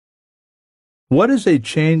What is a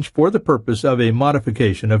change for the purpose of a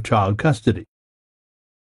modification of child custody?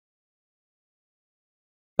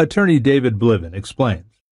 Attorney David Bliven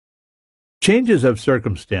explains. Changes of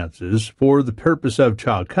circumstances for the purpose of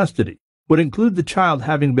child custody would include the child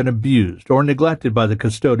having been abused or neglected by the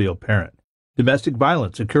custodial parent, domestic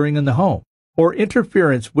violence occurring in the home, or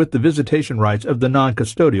interference with the visitation rights of the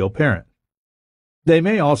non-custodial parent. They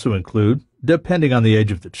may also include, depending on the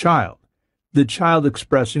age of the child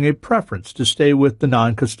expressing a preference to stay with the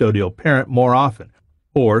non-custodial parent more often,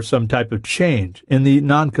 or some type of change in the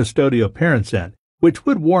non-custodial parent's end, which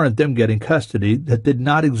would warrant them getting custody that did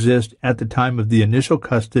not exist at the time of the initial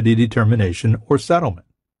custody determination or settlement.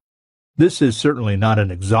 This is certainly not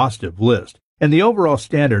an exhaustive list, and the overall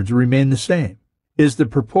standards remain the same. Is the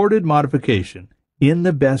purported modification in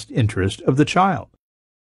the best interest of the child?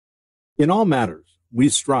 In all matters, we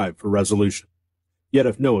strive for resolution. Yet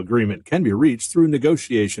if no agreement can be reached through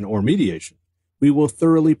negotiation or mediation, we will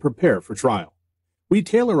thoroughly prepare for trial. We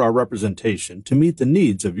tailor our representation to meet the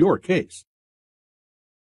needs of your case.